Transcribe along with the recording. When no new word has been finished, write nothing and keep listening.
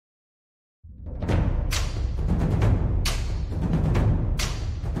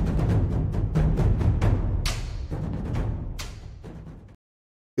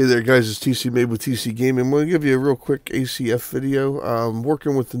Hey there guys, it's TC Made with TC Gaming. I'm going to give you a real quick ACF video. I'm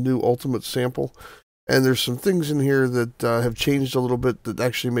working with the new Ultimate sample, and there's some things in here that have changed a little bit that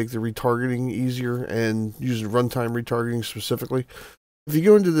actually make the retargeting easier, and using runtime retargeting specifically. If you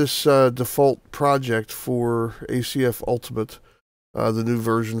go into this default project for ACF Ultimate, the new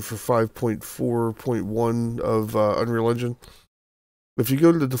version for 5.4.1 of Unreal Engine, if you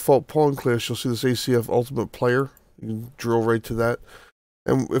go to the default pawn class, you'll see this ACF Ultimate player. You can drill right to that.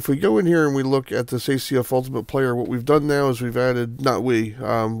 And if we go in here and we look at this ACF Ultimate Player, what we've done now is we've added,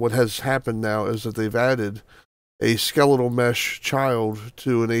 what has happened now is that they've added a skeletal mesh child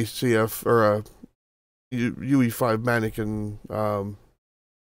to an ACF, or a UE5 mannequin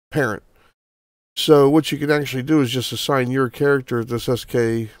parent. So what you can actually do is just assign your character at this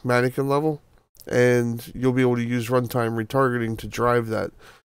SK mannequin level, and you'll be able to use runtime retargeting to drive that.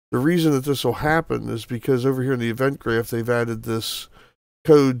 The reason that this will happen is because over here in the event graph, they've added this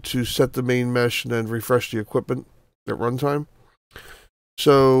code to set the main mesh and then refresh the equipment at runtime.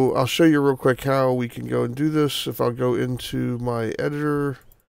 So I'll show you real quick how we can go and do this. If I'll go into my editor,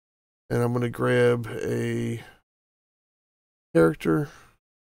 and I'm going to grab a character,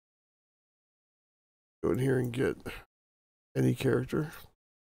 go in here and get any character,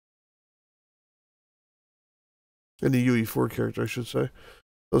 any UE4 character I should say.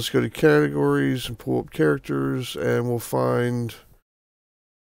 Let's go to categories and pull up characters, and we'll find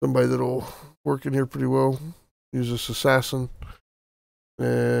somebody that'll work in here pretty well. Use this assassin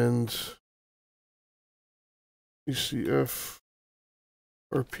and ACF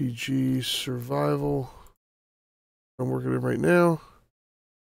RPG survival. I'm working in right now.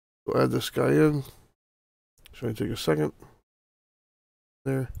 We'll add this guy in. Should I take a second?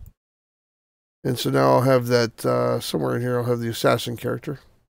 There. And so now I'll have that somewhere in here. I'll have the assassin character.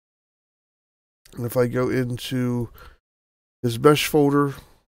 And if I go into his mesh folder,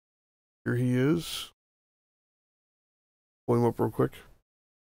 here he is. Pull him up real quick.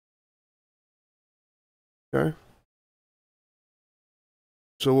 Okay.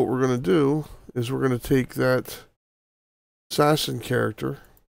 So what we're going to do is we're going to take that assassin character,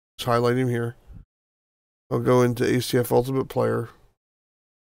 let's highlight him here. I'll go into ACF Ultimate Player,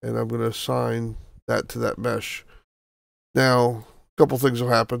 and I'm going to assign that to that mesh. Now, a couple things will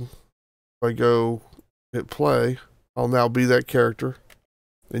happen. If I go hit play, I'll now be that character.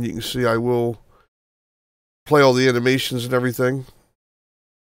 And you can see I will play all the animations and everything.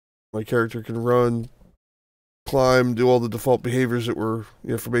 My character can run, climb, do all the default behaviors that were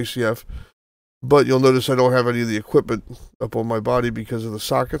from ACF. But you'll notice I don't have any of the equipment up on my body because of the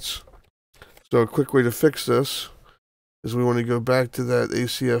sockets. So a quick way to fix this is we want to go back to that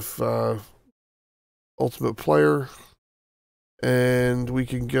ACF Ultimate Player. And we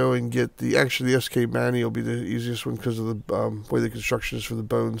can go and get the SK Manny will be the easiest one because of the way the construction is for the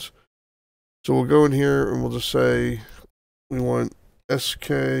bones. So we'll go in here and we'll just say we want SK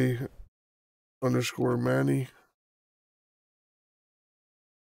underscore Manny.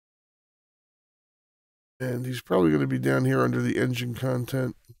 And he's probably going to be down here under the engine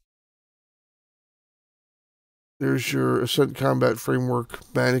content. There's your Ascent Combat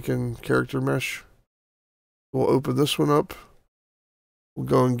Framework mannequin character mesh. We'll open this one up. We'll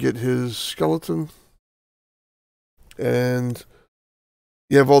go and get his skeleton. And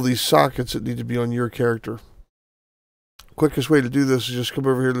you have all these sockets that need to be on your character. Quickest way to do this is just come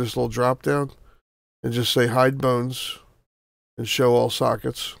over here to this little drop down and just say hide bones and show all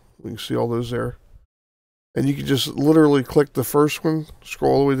sockets. We can see all those there. And you can just literally click the first one,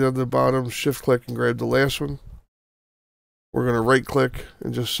 scroll all the way down to the bottom, shift click and grab the last one. We're going to right click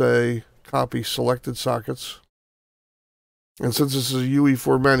and just say copy selected sockets. And since this is a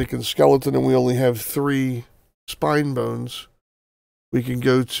UE4 mannequin skeleton and we only have 3 spine bones, we can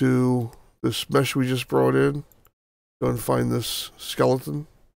go to this mesh we just brought in, go and find this skeleton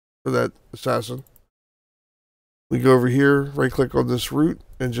for that assassin. We go over here, right click on this root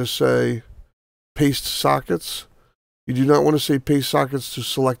and just say paste sockets. You do not want to say paste sockets to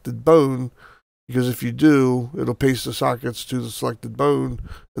selected bone, because if you do, it'll paste the sockets to the selected bone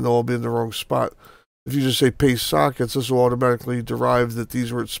and they'll all be in the wrong spot. If you just say paste sockets, this will automatically derive that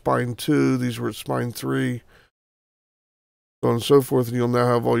these were at spine 2, these were at spine 3, so on and so forth, and you'll now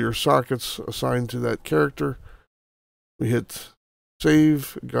have all your sockets assigned to that character. We hit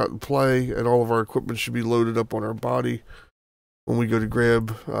save, got and play, and all of our equipment should be loaded up on our body. When we go to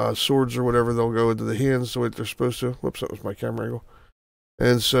grab swords or whatever, they'll go into the hands the way they're supposed to. Whoops, that was my camera angle.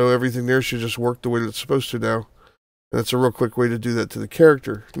 And so everything there should just work the way that it's supposed to now. And that's a real quick way to do that to the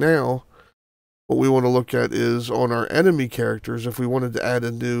character. Now, what we want to look at is on our enemy characters, if we wanted to add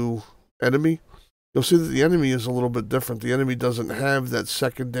a new enemy, you'll see that the enemy is a little bit different. The enemy doesn't have that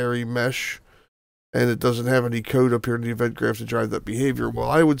secondary mesh, and it doesn't have any code up here in the event graph to drive that behavior. Well,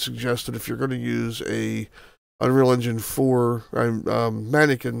 I would suggest that if you're going to use a Unreal Engine 4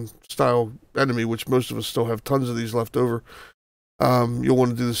 mannequin style enemy, which most of us still have tons of these left over, you'll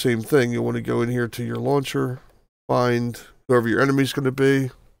want to do the same thing. You'll want to go in here to your launcher, find whoever your enemy's going to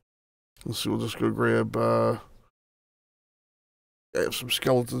be. Let's see, we'll just go grab, I have some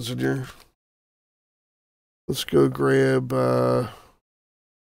skeletons in here. Let's go grab, we'll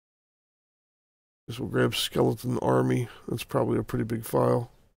grab skeleton army. That's probably a pretty big file.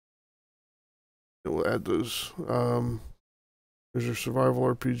 And we'll add those. There's your survival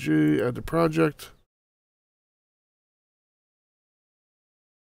RPG, add to project.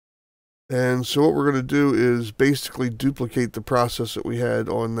 And so what we're going to do is basically duplicate the process that we had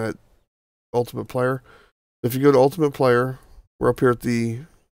on that Ultimate Player. If you go to Ultimate Player, we're up here at the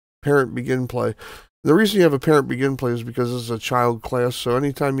parent begin play. The reason you have a parent begin play is because this is a child class. So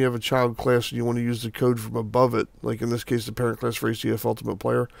anytime you have a child class and you want to use the code from above it, like in this case, the parent class for ACF Ultimate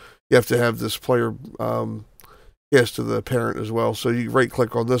Player, you have to have this player yes to the parent as well. So you right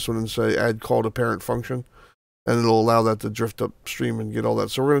click on this one and say add call to parent function, and it'll allow that to drift upstream and get all that.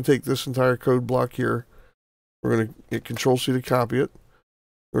 So we're going to take this entire code block here. We're going to get Control-C to copy it.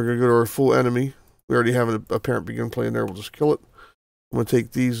 We're going to go to our full enemy. We already have a parent begin play in there. We'll just kill it. I'm going to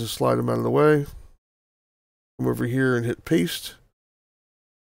take these and slide them out of the way. Come over here and hit paste.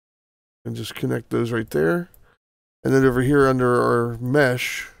 And just connect those right there. And then over here under our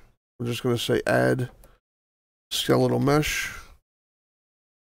mesh, we're just going to say add skeletal mesh.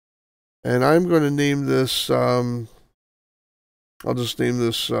 And I'm going to name this, I'll just name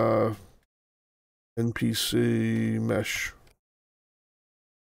this NPC mesh.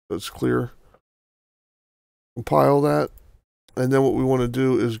 So it's clear. Compile that. And then what we want to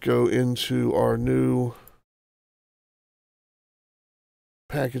do is go into our new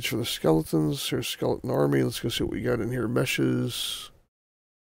package for the skeletons. Here's skeleton army. Let's go see what we got in here. Meshes.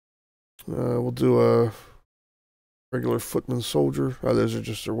 We'll do a regular footman soldier. Oh, those are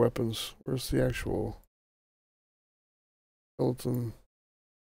just their weapons. Where's the actual skeleton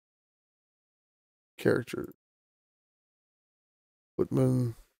character?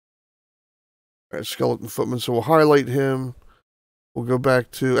 Footman. All right, skeleton footman. So we'll highlight him. We'll go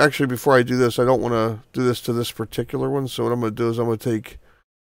back to, actually before I do this, I don't want to do this to this particular one. So what I'm going to do is I'm going to take,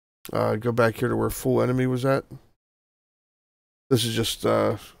 go back here to where full enemy was at. This is just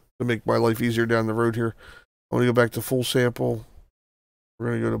to make my life easier down the road here. I want to go back to full sample. We're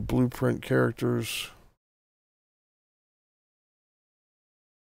going to go to blueprint characters.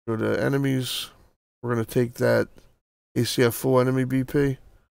 Go to enemies. We're going to take that ACF full enemy BP.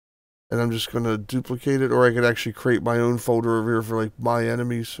 And I'm just going to duplicate it. Or I could actually create my own folder over here for like my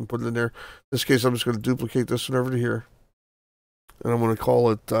enemies and put it in there. In this case, I'm just going to duplicate this one over to here. And I'm going to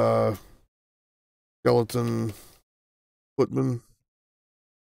call it skeleton footman.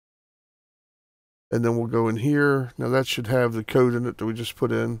 And then we'll go in here. Now that should have the code in it that we just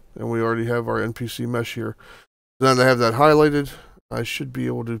put in. And we already have our NPC mesh here. Now that I have that highlighted, I should be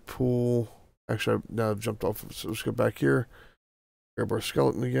able to pull... Actually, now I've jumped off. So let's go back here. Grab our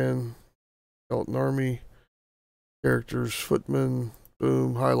skeleton again. Skeleton army. Characters, footman.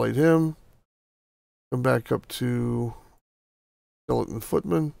 Boom, highlight him. Come back up to skeleton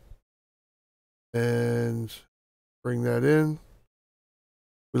footman. And bring that in.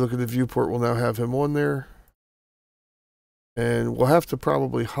 We look at the viewport, we'll now have him on there. And we'll have to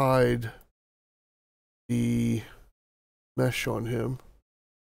probably hide the mesh on him.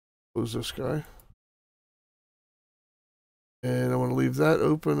 Close this guy. And I want to leave that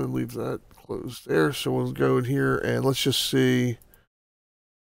open and leave that closed there. So we'll go in here and let's just see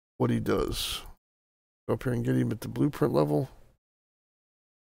what he does. Go up here and get him at the blueprint level.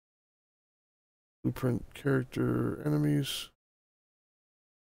 Blueprint character enemies.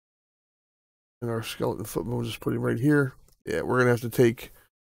 And our skeleton footman, we'll just put him right here. Yeah, we're going to have to take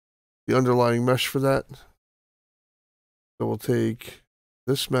the underlying mesh for that. So we'll take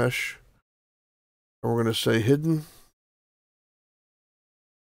this mesh, and we're going to say hidden.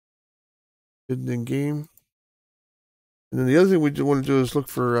 Hidden in game. And then the other thing we want to do is look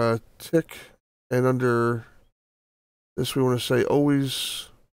for tick. And under this, we want to say always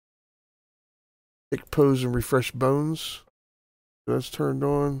tick pose and refresh bones. So that's turned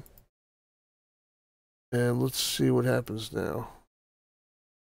on. And let's see what happens now.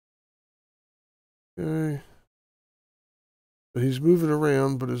 Okay. So he's moving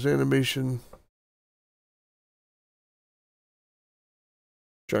around, but his animation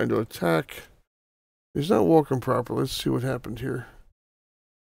trying to attack. He's not walking properly. Let's see what happened here.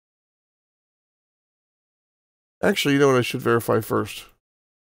 Actually, you know what I should verify first?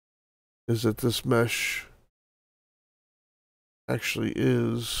 Is that this mesh actually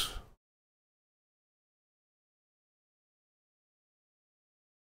is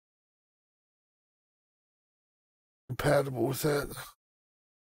compatible with that.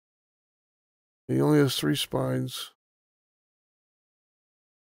 He only has 3 spines.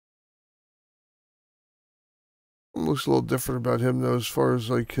 It looks a little different about him though, as far as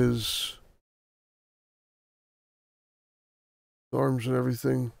like his arms and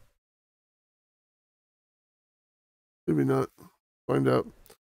everything. Maybe not. Find out.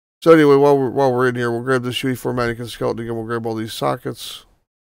 So anyway, while we're in here, we'll grab this UE4 mannequin skeleton again. We'll grab all these sockets,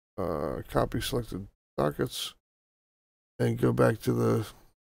 copy selected sockets, and go back to the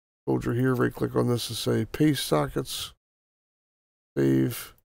folder here. Right click on this and say paste sockets.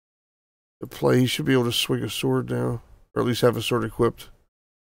 Save. Play. He should be able to swing a sword now, or at least have a sword equipped.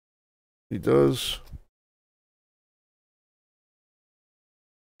 He does.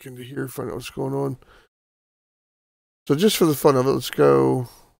 Into here, find out what's going on. So just for the fun of it, let's go.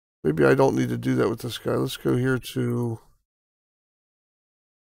 Maybe I don't need to do that with this guy. Let's go here to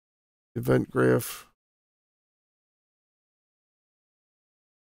event graph.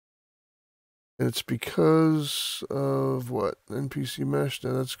 And it's because of what? NPC mesh?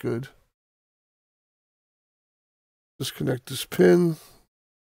 Now that's good. Disconnect this pin.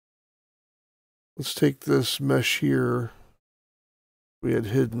 Let's take this mesh here we had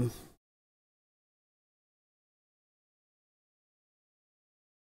hidden.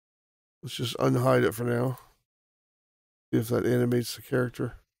 Let's just unhide it for now. See if that animates the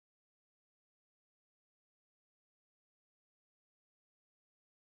character.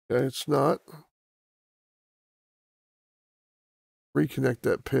 Okay, it's not. Reconnect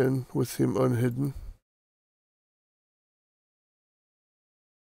that pin with him unhidden.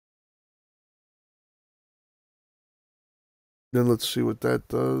 Then let's see what that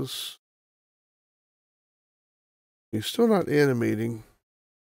does. He's still not animating.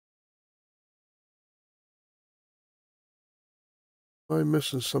 I'm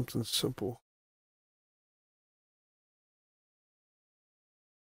missing something simple.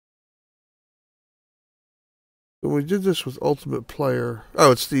 When we did this with Ultimate Player,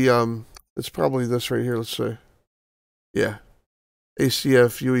 oh, it's the it's probably this right here. Let's say, yeah,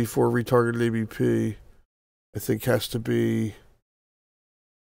 ACF UE4 retargeted ABP. I think has to be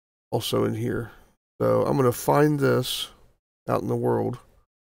also in here. So I'm gonna find this out in the world.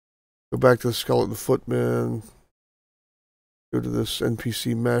 Go back to the skeleton footman. Go to this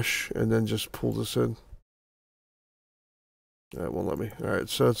NPC mesh and then just pull this in. That won't let me. All right,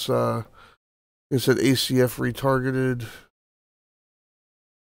 so it's it said ACF retargeted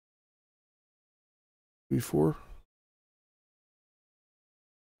UE4.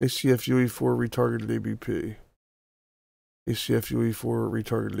 ACF UE4 retargeted ABP. ACF UE4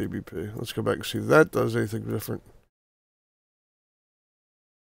 retargeted ABP. Let's go back and see if that does anything different.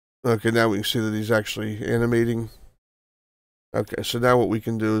 Okay, now we can see that he's actually animating. Okay, so now what we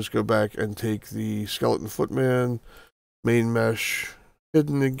can do is go back and take the skeleton footman, main mesh,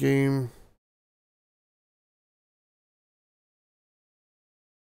 hidden in game.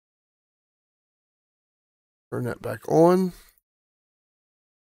 Turn that back on.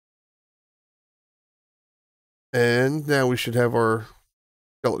 And now we should have our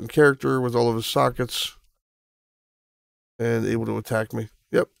skeleton character with all of his sockets and able to attack me.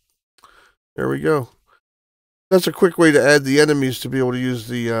 Yep. There we go. That's a quick way to add the enemies to be able to use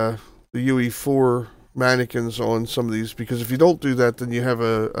the UE4 mannequins on some of these, because if you don't do that, then you have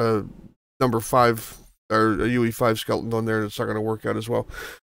a number 5 or a UE5 skeleton on there, and it's not going to work out as well.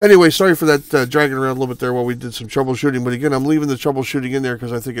 Anyway, sorry for that dragging around a little bit there while we did some troubleshooting. But again, I'm leaving the troubleshooting in there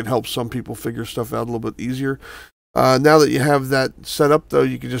because I think it helps some people figure stuff out a little bit easier. Now that you have that set up, though,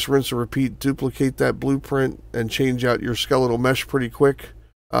 you can just rinse and repeat, duplicate that blueprint, and change out your skeletal mesh pretty quick.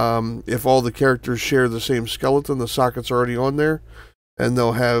 If all the characters share the same skeleton, the socket's already on there, and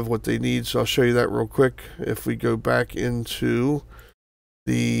they'll have what they need. So I'll show you that real quick. If we go back into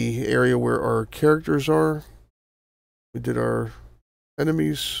the area where our characters are, we did our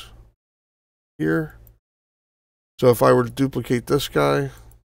enemies here. So if I were to duplicate this guy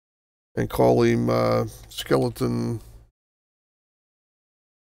and call him skeleton,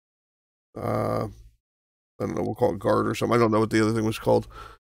 I don't know, we'll call it guard or something. I don't know what the other thing was called.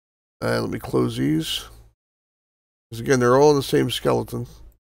 Let me close these. Because again, they're all in the same skeleton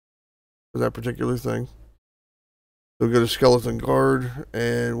for that particular thing. So we'll go to skeleton guard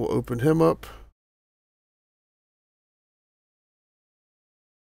and we'll open him up.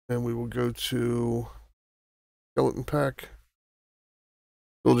 And we will go to skeleton pack.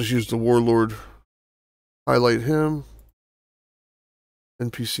 We'll just use the warlord highlight him,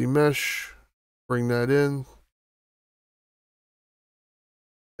 NPC mesh, bring that in.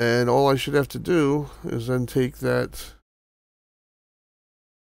 And all I should have to do is then take that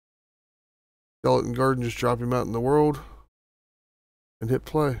skeleton garden, just drop him out in the world, and hit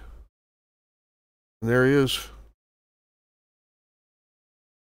play. And there he is.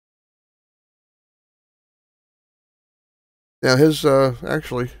 Now his,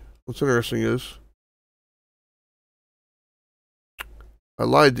 actually, what's interesting is, I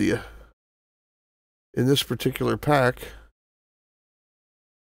lied to you. In this particular pack,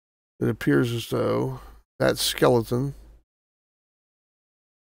 it appears as though that skeleton,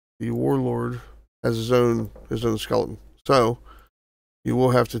 the warlord, has his own skeleton. So you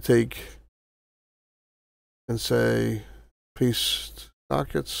will have to take and say paste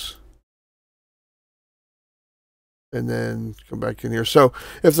sockets, and then come back in here. So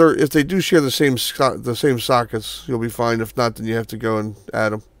if they do share the same sockets, you'll be fine. If not, then you have to go and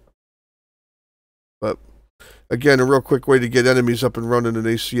add them. But again, a real quick way to get enemies up and running in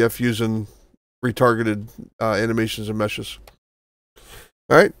ACF using retargeted animations and meshes.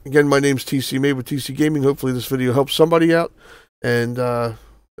 All right. Again, my name's TC Made with TC Gaming. Hopefully this video helps somebody out. And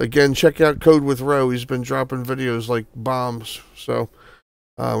again, check out Code with Ro. He's been dropping videos like bombs. So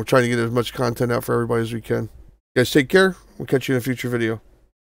we're trying to get as much content out for everybody as we can. You guys take care. We'll catch you in a future video.